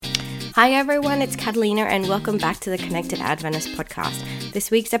Hi everyone, it's Catalina and welcome back to the Connected Adventist podcast. This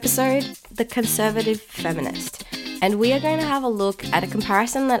week's episode, The Conservative Feminist. And we are going to have a look at a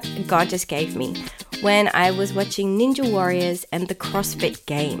comparison that God just gave me when I was watching Ninja Warriors and the CrossFit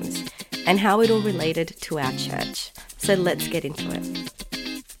Games and how it all related to our church. So let's get into it.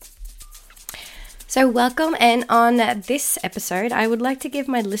 So welcome, and on this episode, I would like to give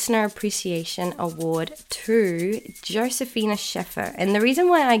my Listener Appreciation Award to Josephina Sheffer. And the reason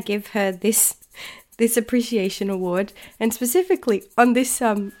why I give her this appreciation award, and specifically on this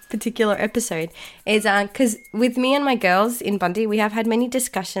particular episode, is because with me and my girls in Bundy, we have had many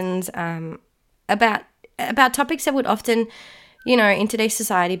discussions about topics that would often, in today's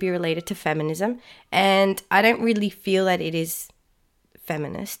society be related to feminism. And I don't really feel that it is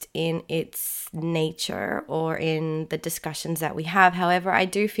feminist in its nature or in the discussions that we have. However, I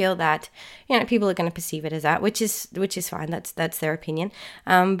do feel that people are going to perceive it as that, which is fine. That's their opinion.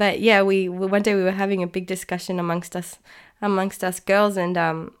 But yeah, we one day we were having a big discussion amongst us girls,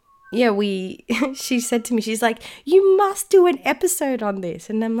 and she said to me, she's like, "You must do an episode on this,"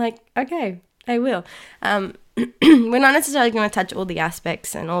 and I'm like, "Okay, I will." We're not necessarily going to touch all the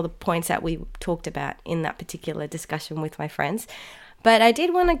aspects and all the points that we talked about in that particular discussion with my friends. But I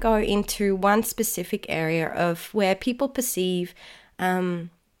did want to go into one specific area of where people perceive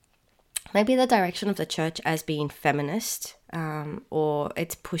maybe the direction of the church as being feminist, or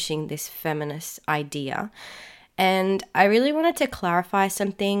it's pushing this feminist idea. And I really wanted to clarify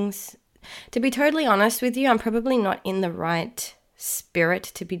some things. To be totally honest with you, I'm probably not in the right spirit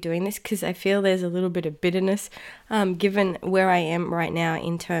to be doing this because I feel there's a little bit of bitterness given where I am right now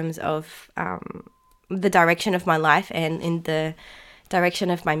in terms of the direction of my life and in the direction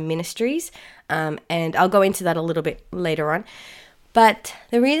of my ministries, and I'll go into that a little bit later on. But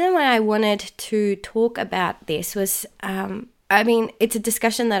the reason why I wanted to talk about this was, it's a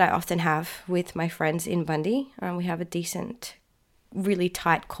discussion that I often have with my friends in Bundy. We have a decent, really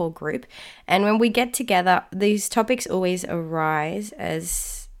tight core group, and when we get together, these topics always arise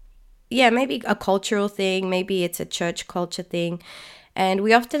as, maybe a cultural thing, maybe it's a church culture thing, and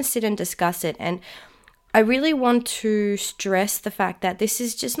we often sit and discuss it. And I really want to stress the fact that this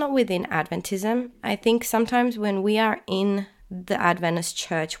is just not within Adventism. I think sometimes when we are in the Adventist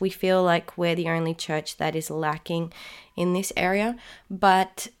church, we feel like we're the only church that is lacking in this area.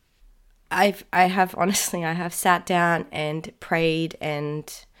 But I have sat down and prayed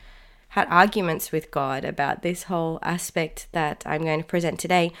and had arguments with God about this whole aspect that I'm going to present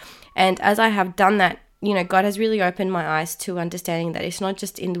today. And as I have done that, God has really opened my eyes to understanding that it's not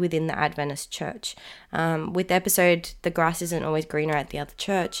just within the Adventist church. With the episode, The Grass Isn't Always Greener at the Other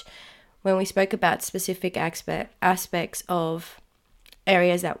Church, when we spoke about specific aspects of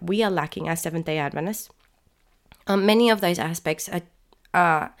areas that we are lacking as Seventh-day Adventists, many of those aspects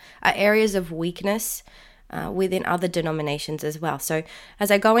are areas of weakness within other denominations as well. So as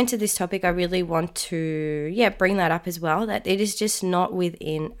I go into this topic, I really want to bring that up as well, that it is just not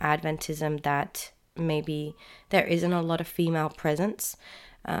within Adventism that maybe there isn't a lot of female presence.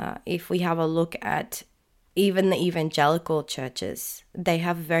 If we have a look at even the evangelical churches, they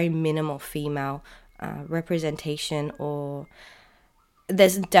have very minimal female representation, or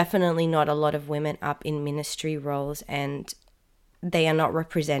there's definitely not a lot of women up in ministry roles, and they are not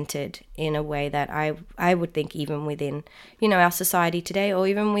represented in a way that I would think even within, our society today, or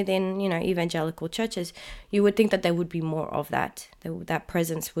even within, evangelical churches, you would think that there would be more of that. That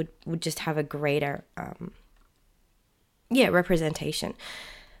presence would just have a greater, representation.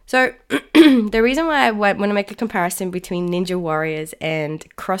 So the reason why I want to make a comparison between Ninja Warriors and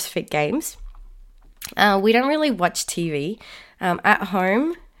CrossFit Games, we don't really watch TV. At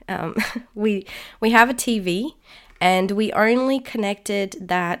home, we have a TV, and we only connected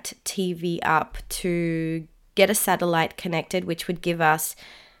that TV up to get a satellite connected, which would give us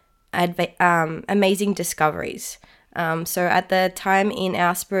amazing discoveries. So at the time in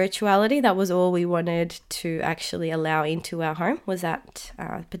our spirituality, that was all we wanted to actually allow into our home, was that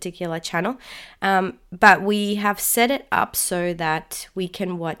particular channel. But we have set it up so that we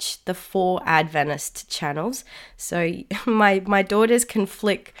can watch the 4 Adventist channels. So my daughters can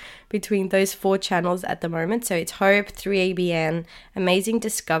flick between those 4 channels at the moment. So it's Hope, 3ABN, Amazing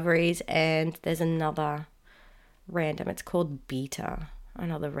Discoveries, and there's another random, it's called Beta,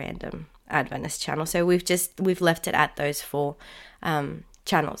 another random Adventist channel. So we've left it at those 4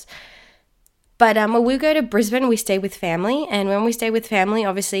 channels. But when we go to Brisbane, we stay with family, and when we stay with family,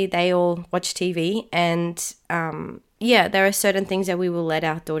 obviously they all watch TV, and there are certain things that we will let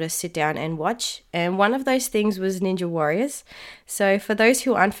our daughters sit down and watch, and one of those things was Ninja Warriors. So for those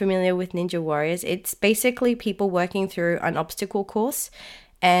who aren't familiar with Ninja Warriors, it's basically people working through an obstacle course,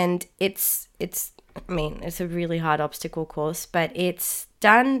 And it's I mean, it's a really hard obstacle course, but it's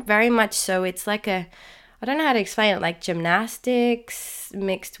done very much so. It's like I don't know how to explain it, like gymnastics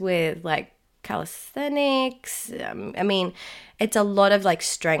mixed with like calisthenics. I mean, it's a lot of like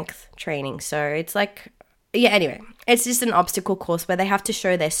strength training. So it's like, yeah, anyway, it's just an obstacle course where they have to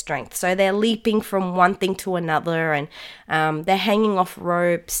show their strength. So they're leaping from one thing to another, and they're hanging off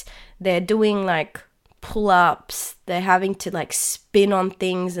ropes. They're doing like pull-ups. They're having to like spin on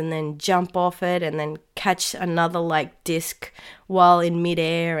things and then jump off it and then catch another like disc while in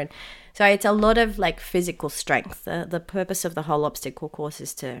midair. And so it's a lot of like physical strength. The purpose of the whole obstacle course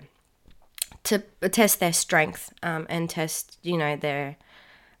is to test their strength, and test, you know, their,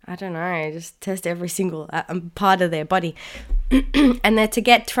 I don't know, just test every single part of their body. And they're to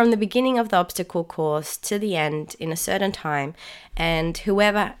get from the beginning of the obstacle course to the end in a certain time, and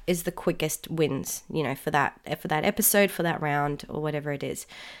whoever is the quickest wins, you know, for that episode, for that round, or whatever it is.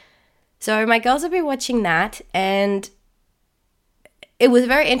 So my girls have been watching that, and it was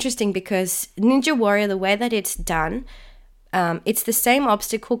very interesting because Ninja Warrior, the way that it's done, it's the same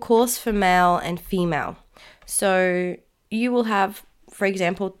obstacle course for male and female. So you will have, for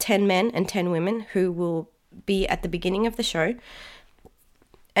example, 10 men and 10 women who will be at the beginning of the show.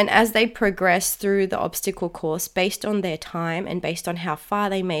 And as they progress through the obstacle course, based on their time and based on how far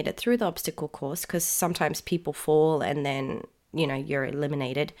they made it through the obstacle course, because sometimes people fall and then, you know, you're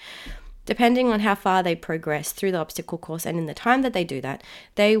eliminated. Depending on how far they progress through the obstacle course and in the time that they do that,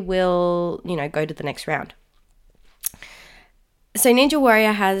 they will, you know, go to the next round. So Ninja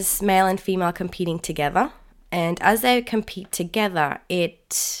Warrior has male and female competing together. And as they compete together,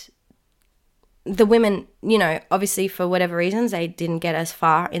 the women, you know, obviously for whatever reasons, they didn't get as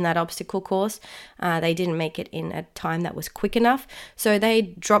far in that obstacle course. They didn't make it in a time that was quick enough. So they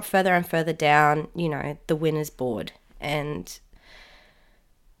drop further and further down, you know, the winner's board. And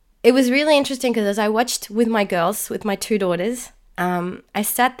it was really interesting because as I watched with my girls, with my two daughters, I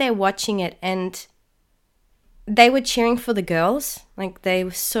sat there watching it, and they were cheering for the girls. Like, they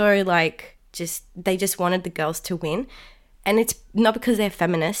were so like, they just wanted the girls to win. And it's not because they're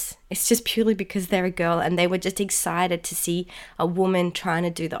feminists, it's just purely because they're a girl, and they were just excited to see a woman trying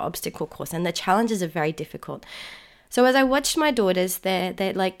to do the obstacle course, and the challenges are very difficult. So as I watched my daughters, they're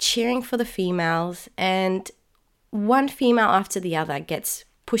like cheering for the females, and one female after the other gets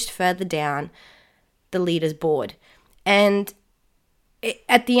pushed further down the leader's board. And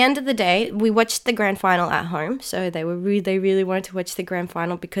at the end of the day, we watched the grand final at home. So they really wanted to watch the grand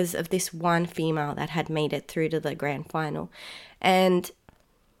final because of this one female that had made it through to the grand final. And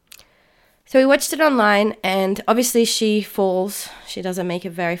so we watched it online, and obviously she falls. She doesn't make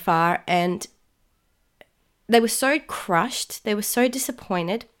it very far. And they were so crushed. They were so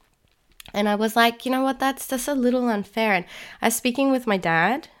disappointed. And I was like, you know what, that's just a little unfair. And I was speaking with my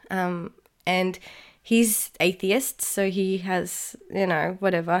dad, and he's atheist, so he has, you know,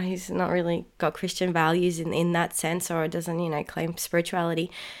 whatever. He's not really got Christian values in that sense, or doesn't, you know, claim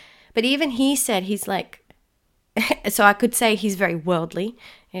spirituality. But even he said, he's like, so I could say he's very worldly,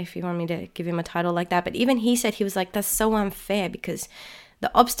 if you want me to give him a title like that. But even he said, he was like, that's so unfair because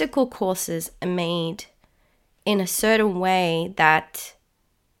the obstacle courses are made in a certain way that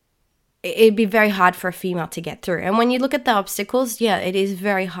it'd be very hard for a female to get through. And when you look at the obstacles, yeah, it is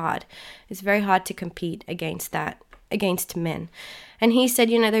very hard. It's very hard to compete against men. And he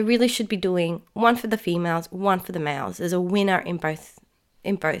said, you know, they really should be doing one for the females, one for the males. There's a winner in both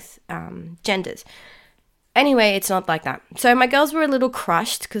genders. Anyway, it's not like that. So my girls were a little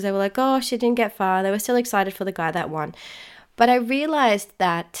crushed because they were like, oh, she didn't get far. They were still excited for the guy that won. But I realized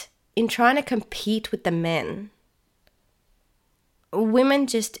that in trying to compete with the men, women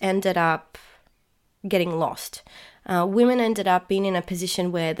just ended up getting lost. Women ended up being in a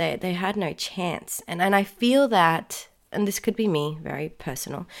position where they had no chance. And I feel that, and this could be me, very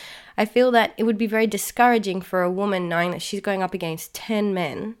personal, I feel that it would be very discouraging for a woman knowing that she's going up against 10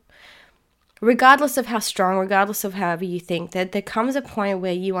 men, regardless of how strong, regardless of however you think, that there comes a point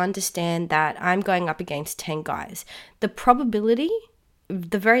where you understand that I'm going up against 10 guys. The probability,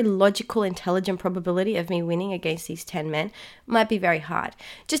 the very logical, intelligent probability of me winning against these 10 men might be very hard.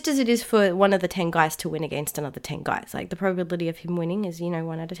 Just as it is for one of the 10 guys to win against another 10 guys. Like, the probability of him winning is, 1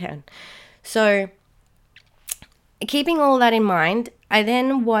 out of 10. So, keeping all that in mind, I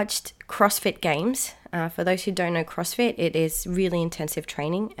then watched CrossFit Games. For those who don't know CrossFit, it is really intensive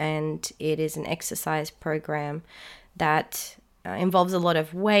training, and it is an exercise program that involves a lot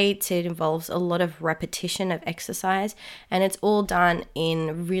of weights, it involves a lot of repetition of exercise, and it's all done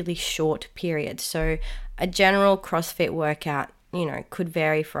in really short periods. So a general CrossFit workout, could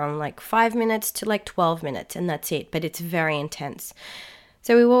vary from like 5 minutes to like 12 minutes, and that's it, but it's very intense.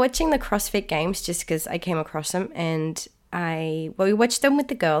 So we were watching the CrossFit Games just because I came across them, and we watched them with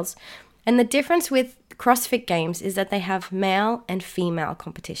the girls. And the difference with CrossFit Games is that they have male and female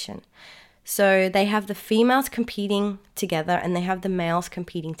competition. So they have the females competing together and they have the males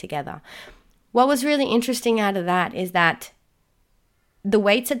competing together. What was really interesting out of that is that the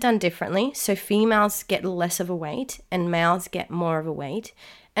weights are done differently. So females get less of a weight and males get more of a weight.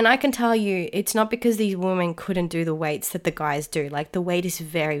 And I can tell you, it's not because these women couldn't do the weights that the guys do. Like, the weight is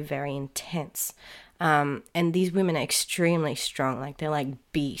very, very intense. And these women are extremely strong. Like, they're like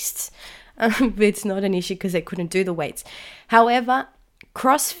beasts. It's not an issue because they couldn't do the weights. However,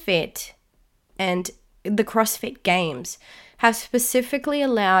 CrossFit and the CrossFit Games have specifically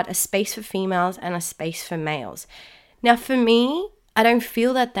allowed a space for females and a space for males. Now, for me, I don't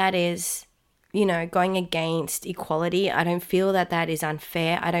feel that that is, going against equality. I don't feel that that is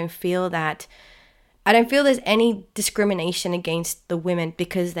unfair. I don't feel there's any discrimination against the women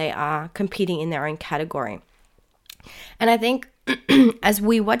because they are competing in their own category. And I think as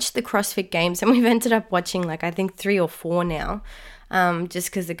we watch the CrossFit Games, and we've ended up watching I think 3 or 4 now, just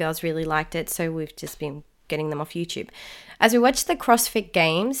because the girls really liked it. So we've just been getting them off YouTube. As we watched the CrossFit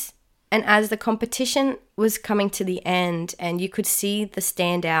Games, and as the competition was coming to the end and you could see the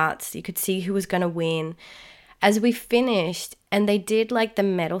standouts, you could see who was going to win, as we finished and they did the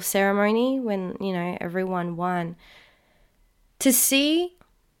medal ceremony when, everyone won, to see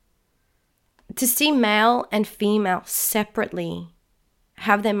male and female separately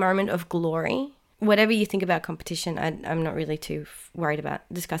have their moment of glory. Whatever you think about competition, I'm not really too worried about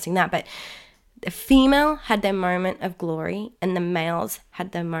discussing that, but the female had their moment of glory and the males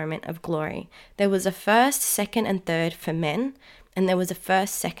had their moment of glory. There was a first, second, and third for men, and there was a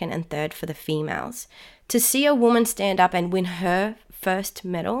first, second, and third for the females. To see a woman stand up and win her first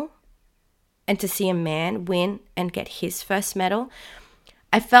medal, and to see a man win and get his first medal,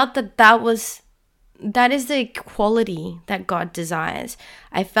 I felt that is the equality that God desires.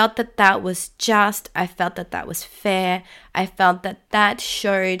 I felt that was just. I felt that was fair. I felt that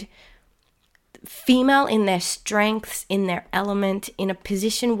showed female in their strengths, in their element, in a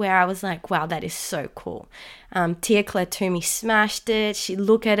position where I was like, wow, that is so cool. Tia-Clair Toomey smashed it.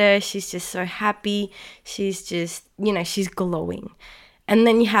 Look at her. She's just so happy. She's just, she's glowing. And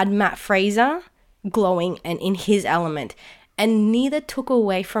then you had Matt Fraser glowing and in his element. And neither took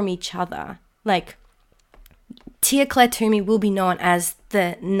away from each other. Tia-Clair Toomey will be known as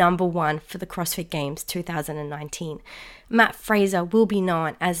the number 1 for the CrossFit Games 2019. Matt Fraser will be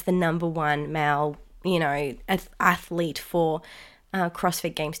known as the number 1 male, athlete for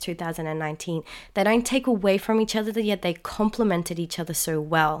CrossFit Games 2019. They don't take away from each other, yet they complemented each other so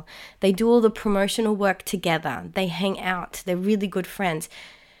well. They do all the promotional work together. They hang out. They're really good friends.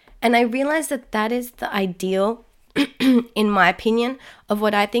 And I realized that is the ideal, in my opinion, of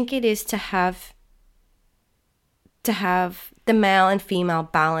what I think it is to have the male and female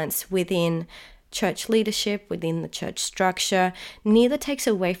balance within church leadership, within the church structure. Neither takes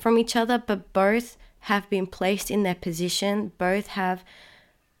away from each other, but both have been placed in their position. Both have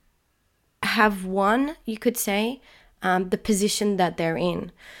won, you could say, the position that they're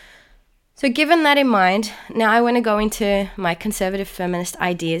in. So given that in mind, now I want to go into my conservative feminist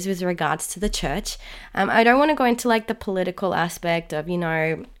ideas with regards to the church. I don't want to go into the political aspect of,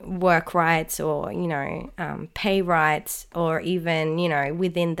 work rights or, pay rights or even,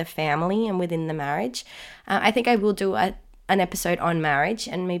 within the family and within the marriage. I think I will do an episode on marriage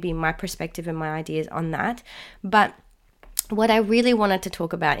and maybe my perspective and my ideas on that. But what I really wanted to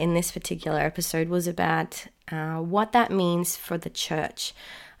talk about in this particular episode was about what that means for the church.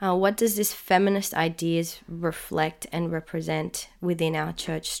 What does this feminist ideas reflect and represent within our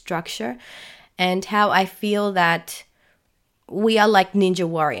church structure? And how I feel that we are like ninja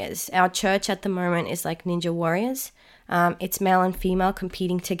warriors. Our church at the moment is like ninja warriors. It's male and female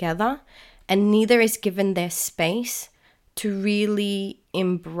competing together, and neither is given their space to really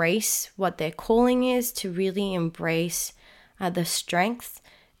embrace what their calling is, to really embrace the strength,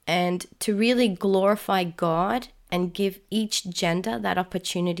 and to really glorify God and give each gender that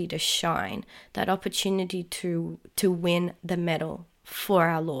opportunity to shine, that opportunity to win the medal for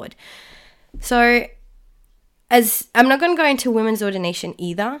our Lord. So as I'm not going to go into women's ordination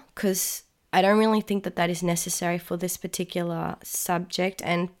either, because I don't really think that is necessary for this particular subject,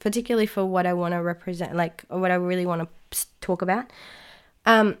 and particularly for what I want to represent, or what I really want to talk about.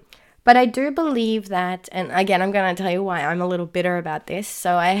 But I do believe that, and again, I'm going to tell you why I'm a little bitter about this.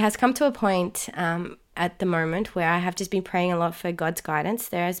 So it has come to a point at the moment where I have just been praying a lot for God's guidance.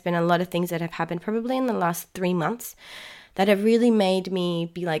 There has been a lot of things that have happened probably in the last 3 months that have really made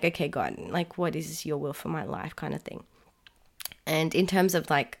me be like, okay, God, what is your will for my life kind of thing. And in terms of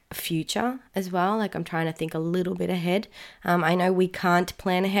like future as well, like I'm trying to think a little bit ahead. I know we can't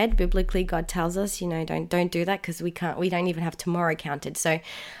plan ahead. Biblically, God tells us, don't do that, because we don't even have tomorrow counted. So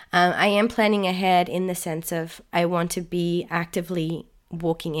I am planning ahead in the sense of I want to be actively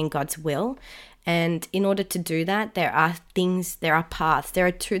walking in God's will. And in order to do that, there are paths.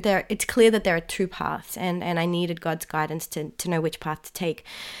 It's clear that there are two paths, and I needed God's guidance to know which path to take.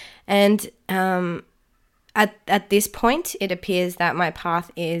 And at this point, it appears that my path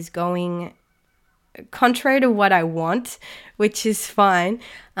is going contrary to what I want, which is fine.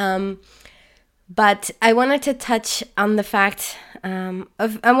 But I wanted to touch on the fact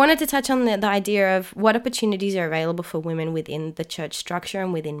the idea of what opportunities are available for women within the church structure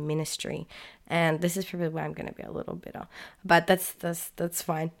and within ministry. And this is probably where I'm going to be a little bitter, but that's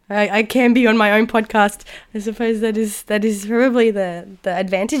fine. I can be on my own podcast. I suppose that is probably the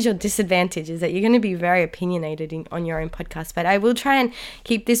advantage or disadvantage, is that you're going to be very opinionated on your own podcast. But I will try and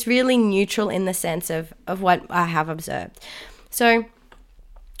keep this really neutral in the sense of what I have observed. So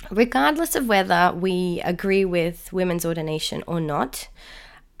regardless of whether we agree with women's ordination or not,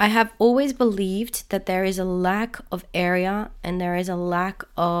 I have always believed that there is a lack of area and there is a lack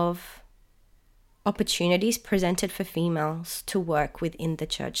of opportunities presented for females to work within the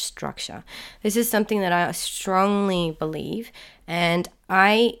church structure. This is something that I strongly believe, and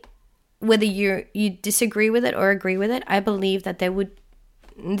whether you disagree with it or agree with it, I believe that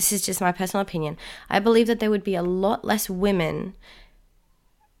this is just my personal opinion, I believe that there would be a lot less women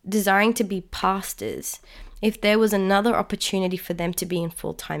desiring to be pastors if there was another opportunity for them to be in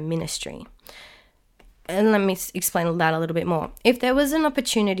full-time ministry. And let me explain that a little bit more. If there was an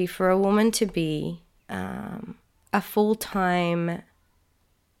opportunity for a woman to be a full-time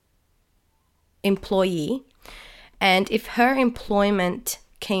employee, and if her employment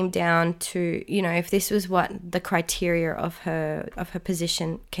came down to, if this was what the criteria of her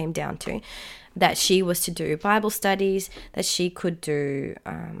position came down to, that she was to do Bible studies, that she could do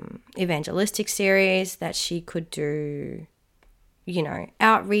evangelistic series, that she could do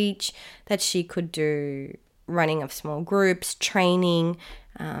outreach, that she could do running of small groups, training.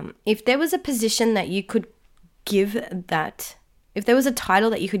 If there was a position that you could give that, if there was a title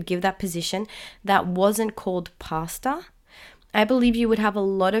that you could give that position that wasn't called pastor, I believe you would have a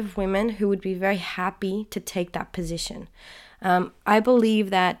lot of women who would be very happy to take that position. I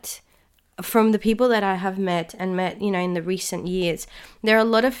believe that from the people that I have met in the recent years, there are a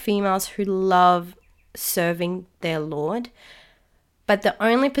lot of females who love serving their Lord. But the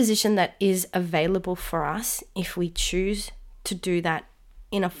only position that is available for us, if we choose to do that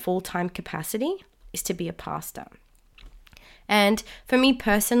in a full-time capacity, is to be a pastor. And for me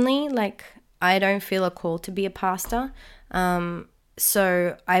personally, I don't feel a call to be a pastor.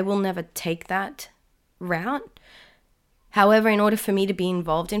 So I will never take that route. However, in order for me to be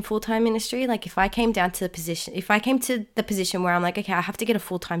involved in full-time ministry, if I came to the position where I'm like, okay, I have to get a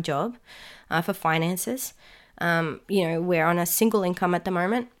full-time job for finances, we're on a single income at the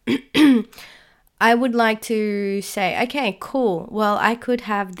moment, I would like to say, okay, cool. Well, I could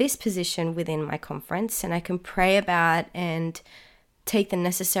have this position within my conference, and I can pray about and take the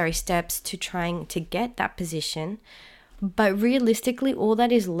necessary steps to trying to get that position. But realistically, all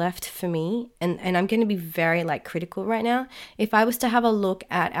that is left for me, and I'm going to be very critical right now, if I was to have a look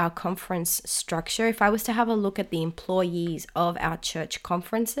at our conference structure, if I was to have a look at the employees of our church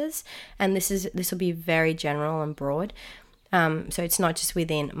conferences, and this will be very general and broad, so it's not just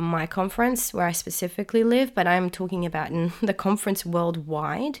within my conference where I specifically live, but I'm talking about in the conference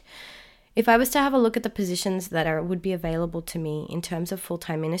worldwide. If I was to have a look at the positions that would be available to me in terms of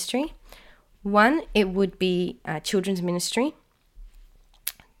full-time ministry, one, it would be children's ministry,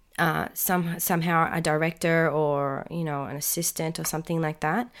 somehow a director or, an assistant or something like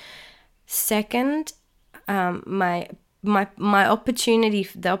that. Second, my opportunity,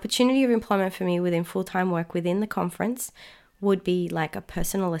 the opportunity of employment for me within full-time work within the conference would be like a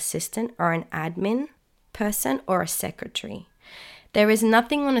personal assistant or an admin person or a secretary. There is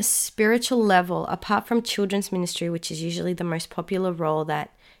nothing on a spiritual level apart from children's ministry, which is usually the most popular role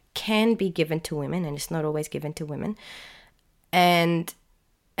that can be given to women, and it's not always given to women. And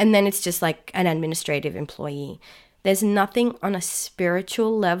then it's just like an administrative employee. There's nothing on a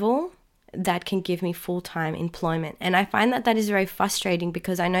spiritual level that can give me full-time employment. And I find that is very frustrating,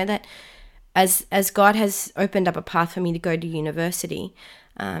 because I know that as God has opened up a path for me to go to university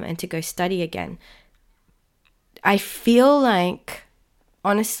and to go study again, I feel like,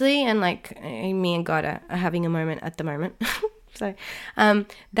 honestly, and me and God are having a moment at the moment, so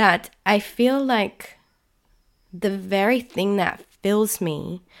that I feel like the very thing that fills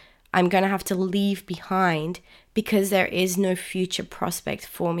me, I'm going to have to leave behind because there is no future prospect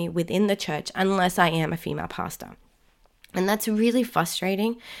for me within the church unless I am a female pastor. And that's really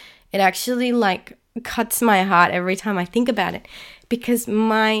frustrating. It actually like cuts my heart every time I think about it, because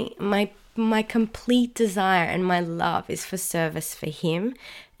my complete desire and my love is for service for him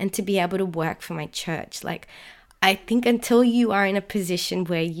and to be able to work for my church. Like, I think until you are in a position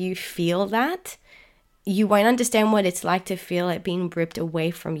where you feel that, you won't understand what it's like to feel it being ripped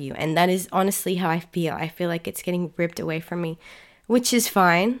away from you. And that is honestly how I feel. I feel like it's getting ripped away from me, which is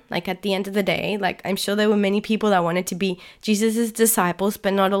fine. Like, at the end of the day, like, I'm sure there were many people that wanted to be Jesus's disciples,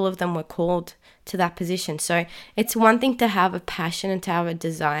 but not all of them were called to that position. So it's one thing to have a passion and to have a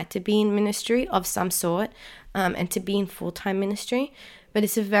desire to be in ministry of some sort, and to be in full-time ministry. But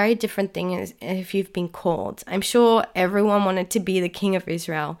it's a very different thing if you've been called. I'm sure everyone wanted to be the king of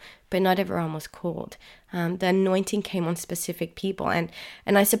Israel, but not everyone was called. The anointing came on specific people. And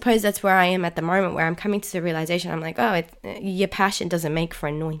I suppose that's where I am at the moment, where I'm coming to the realization. I'm like, your passion doesn't make for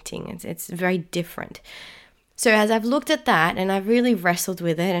anointing. It's very different. So as I've looked at that and I've really wrestled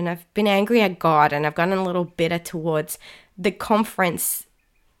with it, and I've been angry at God, and I've gotten a little bitter towards the conference,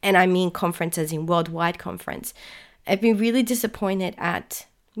 and I mean conference as in worldwide conference, I've been really disappointed at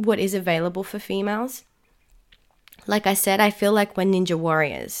what is available for females. Like I said, I feel like we're ninja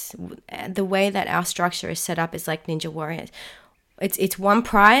warriors. The way that our structure is set up is like ninja warriors. It's one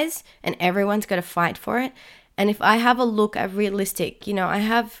prize and everyone's got to fight for it. And if I have a look at realistic, I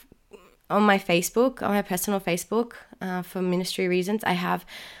have on my Facebook, on my personal Facebook, for ministry reasons, I have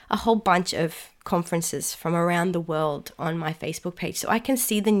a whole bunch of conferences from around the world on my Facebook page. So I can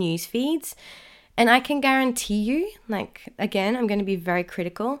see the news feeds. And I can guarantee you, like, again, I'm going to be very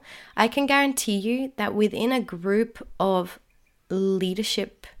critical. I can guarantee you that within a group of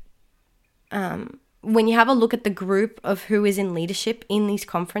leadership, when you have a look at the group of who is in leadership in these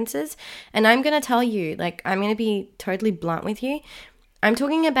conferences, and I'm going to tell you, like, I'm going to be totally blunt with you. I'm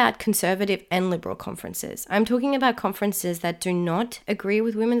talking about conservative and liberal conferences. I'm talking about conferences that do not agree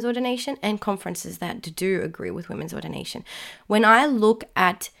with women's ordination and conferences that do agree with women's ordination. When I look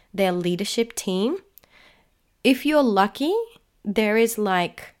at their leadership team, if you're lucky, there is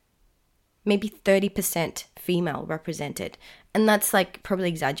like maybe 30% female represented. And that's like probably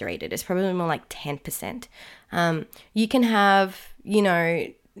exaggerated. It's probably more like 10%. You can have,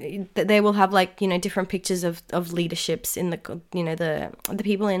 they will have like, different pictures of leaderships in the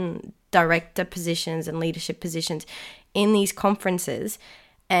people in director positions and leadership positions in these conferences.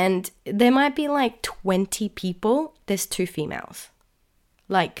 And there might be like 20 people, there's 2 females.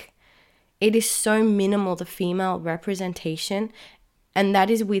 Like, it is so minimal, the female representation, and that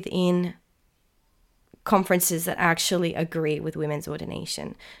is within conferences that actually agree with women's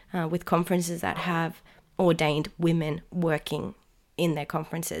ordination, with conferences that have ordained women working in their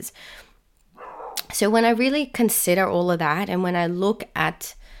conferences. So when I really consider all of that, and when I look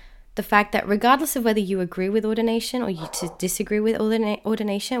at the fact that regardless of whether you agree with ordination or you disagree with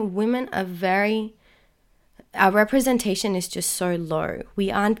ordination, women are our representation is just so low.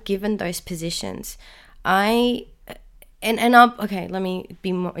 We aren't given those positions. Let me be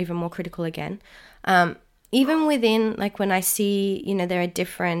even more critical again. Even within, like, when I see, there are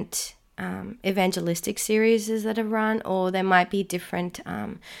different evangelistic series that are run, or there might be different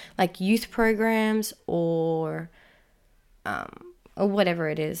like youth programs or whatever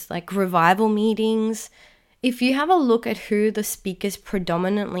it is, like revival meetings. If you have a look at who the speakers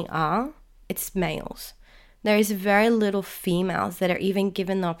predominantly are, it's males. There is very little females that are even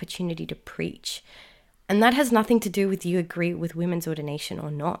given the opportunity to preach. And that has nothing to do with you agree with women's ordination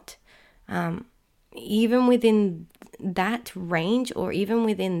or not. Even within that range, or even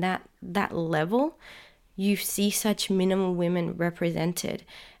within that level, you see such minimal women represented.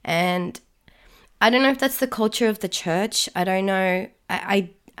 And I don't know if that's the culture of the church. I don't know. I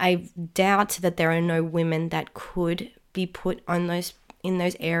doubt that there are no women that could be put on in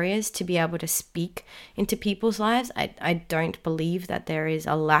those areas to be able to speak into people's lives. I don't believe that there is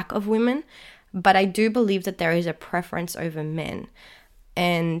a lack of women, but I do believe that there is a preference over men.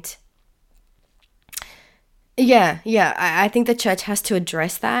 And I think the church has to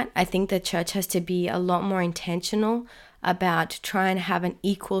address that. I think the church has to be a lot more intentional about trying to have an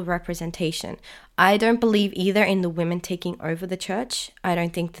equal representation. I don't believe either in the women taking over the church. I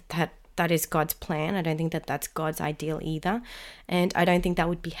don't think that is God's plan. I don't think that that's God's ideal either. And I don't think that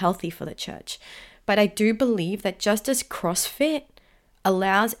would be healthy for the church. But I do believe that just as CrossFit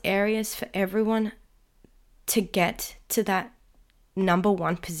allows areas for everyone to get to that number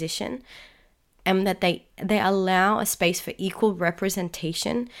one position, and that they allow a space for equal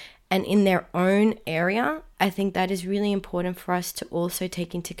representation and in their own area, I think that is really important for us to also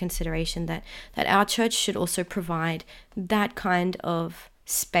take into consideration that our church should also provide that kind of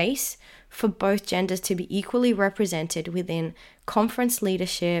space for both genders to be equally represented within conference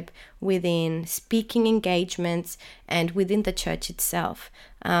leadership, within speaking engagements, and within the church itself.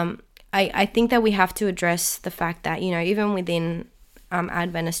 I think that we have to address the fact that, even within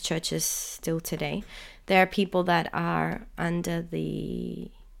Adventist churches still today, there are people that are under the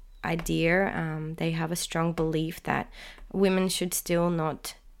idea, they have a strong belief that women should still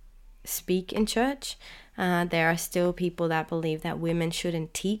not speak in church. There are still people that believe that women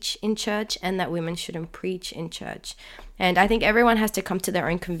shouldn't teach in church and that women shouldn't preach in church. And I think everyone has to come to their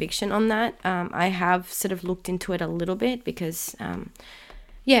own conviction on that. I have sort of looked into it a little bit because,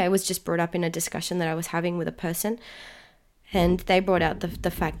 it was just brought up in a discussion that I was having with a person. And they brought out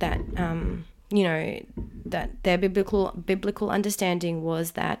the fact that, that their biblical understanding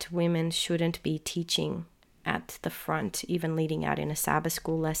was that women shouldn't be teaching at the front, even leading out in a Sabbath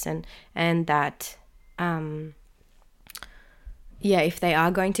school lesson, and that if they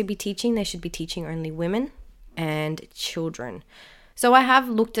are going to be teaching, they should be teaching only women and children. So I have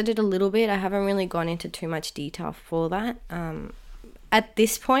looked at it a little bit. I haven't really gone into too much detail for that. At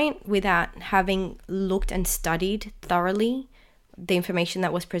this point, without having looked and studied thoroughly the information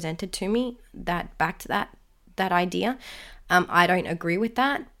that was presented to me that backed that idea, I don't agree with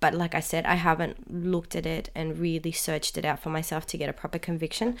that. But like I said, I haven't looked at it and really searched it out for myself to get a proper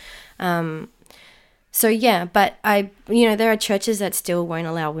conviction. But there are churches that still won't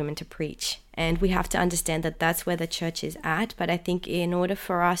allow women to preach, and we have to understand that that's where the church is at. But I think in order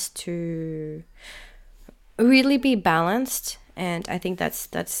for us to really be balanced, and I think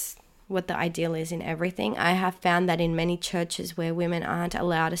that's what the ideal is in everything, I have found that in many churches where women aren't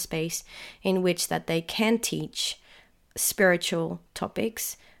allowed a space in which that they can teach spiritual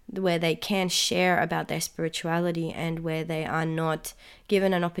topics, where they can share about their spirituality, and where they are not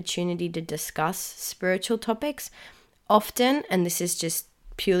given an opportunity to discuss spiritual topics, often, and this is just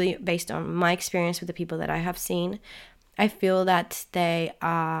purely based on my experience with the people that I have seen, I feel that they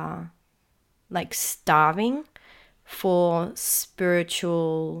are like starving for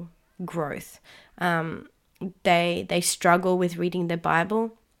spiritual growth. They struggle with reading the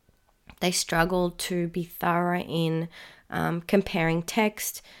Bible. They struggle to be thorough in comparing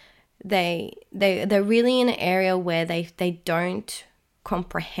text. They're really in an area where they don't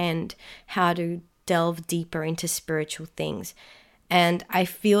comprehend how to delve deeper into spiritual things. And I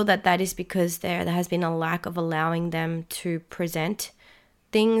feel that is because there has been a lack of allowing them to present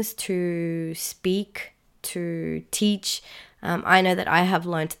things, to speak, to teach. I know that I have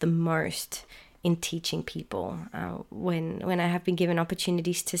learned the most in teaching people when I have been given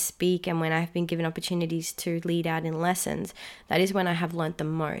opportunities to speak, and when I have been given opportunities to lead out in lessons. That is when I have learned the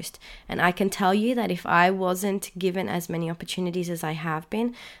most. And I can tell you that if I wasn't given as many opportunities as I have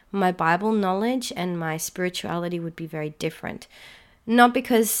been, my Bible knowledge and my spirituality would be very different. Not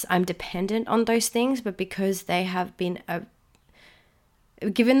because I'm dependent on those things, but because they have been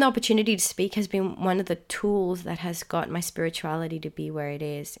given the opportunity to speak has been one of the tools that has got my spirituality to be where it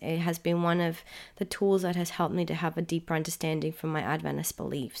is. It has been one of the tools that has helped me to have a deeper understanding from my Adventist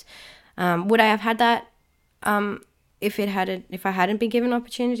beliefs. Would I have had that if I hadn't been given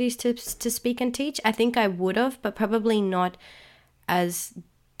opportunities to speak and teach? I think I would have, but probably not as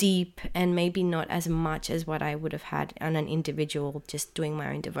deep, and maybe not as much as what I would have had on an individual, just doing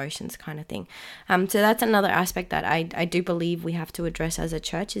my own devotions kind of thing. So that's another aspect that I do believe we have to address as a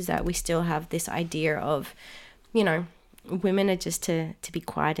church, is that we still have this idea of, women are just to be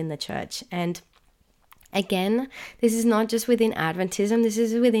quiet in the church. And again, this is not just within Adventism, this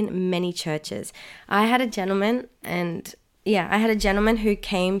is within many churches. I had a gentleman who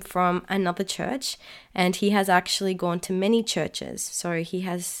came from another church, and he has actually gone to many churches. So he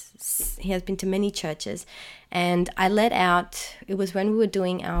has been to many churches, and I let out, it was when we were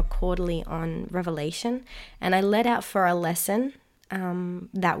doing our quarterly on Revelation, and I let out for a lesson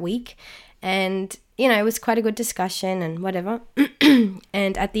that week, and it was quite a good discussion and whatever.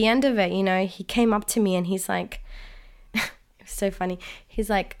 And at the end of it, he came up to me and he's like, it was so funny. He's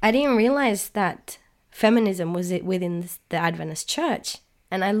like, I didn't realize that feminism was it within the Adventist church.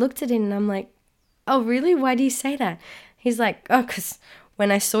 And I looked at him and I'm like, oh really? Why do you say that? He's like, oh, because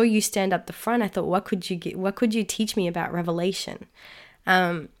when I saw you stand up the front, I thought, what could you teach me about Revelation?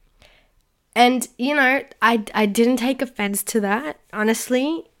 And I didn't take offense to that.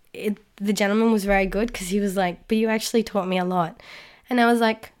 Honestly, the gentleman was very good, because he was like, but you actually taught me a lot. And I was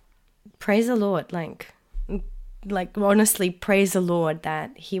like, praise the Lord, like honestly, praise the Lord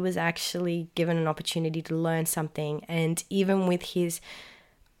that he was actually given an opportunity to learn something. And even with his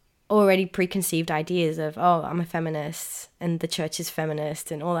already preconceived ideas of, oh, I'm a feminist and the church is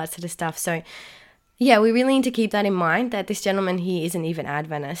feminist and all that sort of stuff. So yeah, we really need to keep that in mind, that this gentleman, he isn't even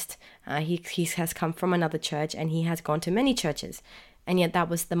Adventist. He has come from another church and he has gone to many churches. And yet that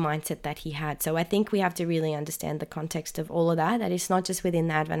was the mindset that he had. So I think we have to really understand the context of all of that, that it's not just within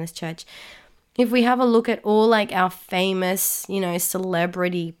the Adventist church. If we have a look at all like our famous,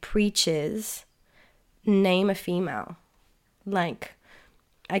 celebrity preachers, name a female. Like,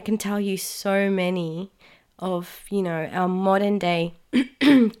 I can tell you so many of, our modern day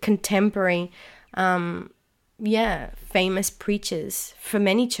contemporary, famous preachers for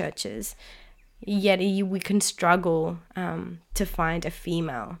many churches. Yet we can struggle to find a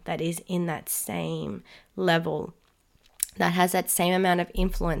female that is in that same level, that has that same amount of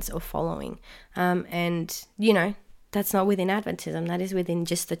influence or following. And that's not within Adventism. That is within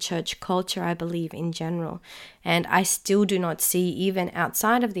just the church culture, I believe, in general. And I still do not see, even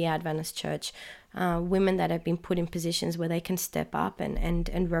outside of the Adventist church, women that have been put in positions where they can step up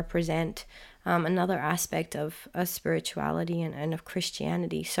and represent another aspect of spirituality and of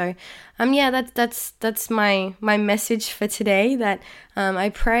Christianity. So, that's my message for today. That I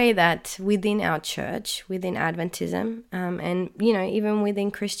pray that within our church, within Adventism, and even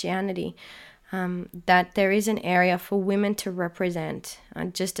within Christianity, that there is an area for women to represent.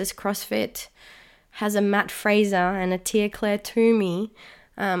 Just as CrossFit has a Matt Fraser and a Tia Claire Toomey,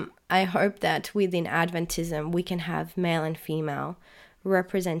 I hope that within Adventism we can have male and female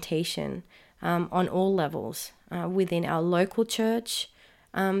representation on all levels within our local church,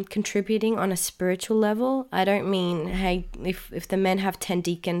 contributing on a spiritual level. I don't mean, hey, if the men have 10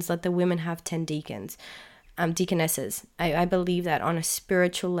 deacons, let the women have 10 deacons. Deaconesses. I believe that on a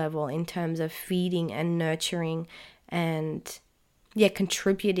spiritual level, in terms of feeding and nurturing and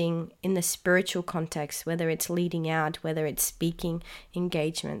contributing in the spiritual context, whether it's leading out, whether it's speaking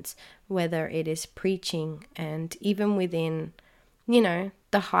engagements, whether it is preaching, and even within,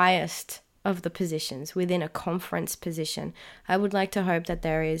 the highest of the positions, within a conference position. I would like to hope that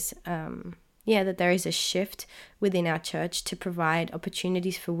there is a shift within our church to provide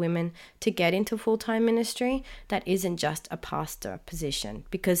opportunities for women to get into full-time ministry that isn't just a pastor position,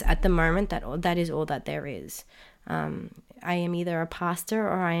 because at the moment that is all that there is. I am either a pastor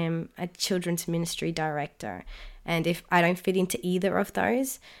or I am a children's ministry director, and if I don't fit into either of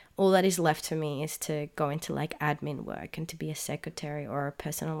those, all that is left for me is to go into like admin work and to be a secretary or a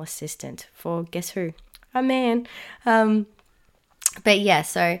personal assistant for, guess who? A man. But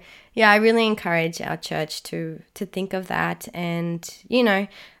I really encourage our church to think of that. And,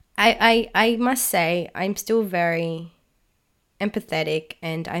 I must say I'm still very empathetic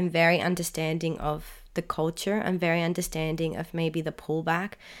and I'm very understanding of the culture. I'm very understanding of maybe the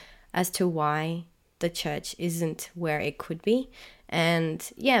pullback as to why the church isn't where it could be. And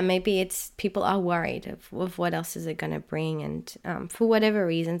maybe it's people are worried of what else is it going to bring. And for whatever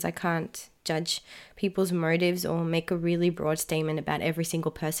reasons, I can't judge people's motives or make a really broad statement about every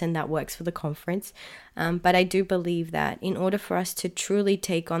single person that works for the conference. But I do believe that in order for us to truly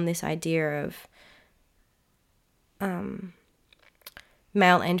take on this idea of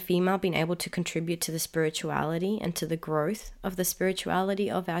male and female being able to contribute to the spirituality and to the growth of the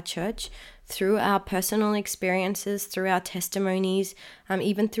spirituality of our church through our personal experiences, through our testimonies,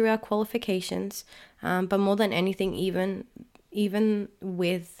 even through our qualifications, but more than anything, even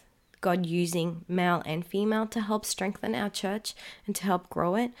with God using male and female to help strengthen our church and to help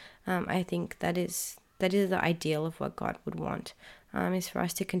grow it, I think that is the ideal of what God would want, is for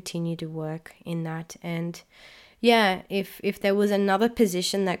us to continue to work in that. And if there was another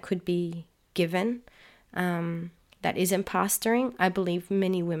position that could be given that isn't pastoring, I believe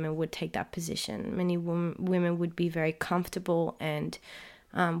many women would take that position. Many women would be very comfortable and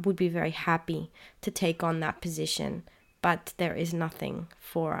would be very happy to take on that position. But there is nothing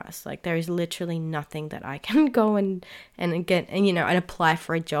for us. Like, there is literally nothing that I can go and get and apply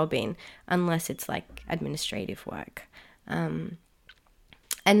for a job in, unless it's like administrative work. And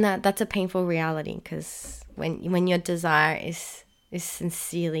that's a painful reality, because when your desire is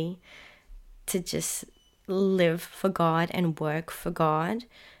sincerely to just live for God and work for God,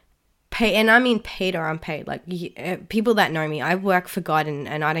 and I mean paid or unpaid. Like, people that know me, I work for God and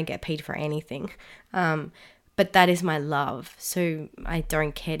I don't get paid for anything. But that is my love, so I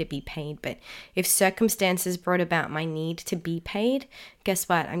don't care to be paid. But if circumstances brought about my need to be paid, guess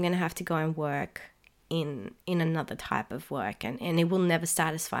what? I'm going to have to go and work in another type of work, and it will never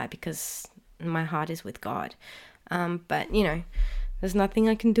satisfy, because my heart is with God. But there's nothing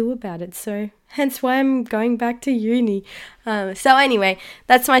I can do about it, so hence why I'm going back to uni. So anyway,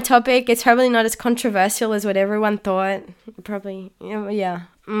 that's my topic. It's probably not as controversial as what everyone thought. Probably,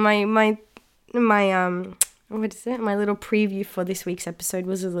 what is it? My little preview for this week's episode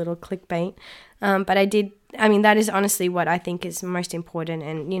was a little clickbait. But that is honestly what I think is most important.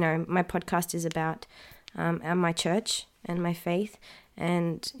 And, my podcast is about my church and my faith.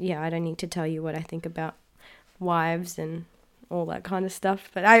 And yeah, I don't need to tell you what I think about wives and all that kind of stuff.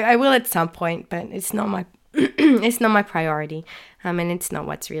 But I will at some point, but it's not my it's not my priority. And it's not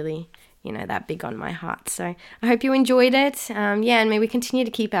what's really, that big on my heart. So I hope you enjoyed it. And may we continue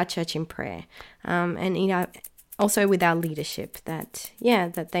to keep our church in prayer. And, also with our leadership that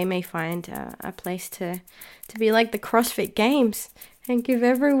they may find a place to be like the CrossFit Games and give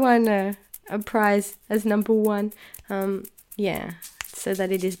everyone a prize as number one. So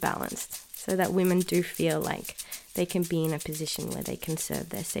that it is balanced, so that women do feel like they can be in a position where they can serve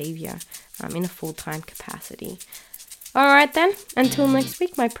their Savior in a full-time capacity. All right then, until next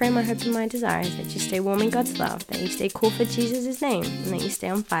week, my prayer, my hope, and my desire is that you stay warm in God's love, that you stay cool for Jesus' name, and that you stay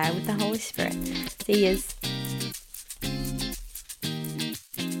on fire with the Holy Spirit. See yous.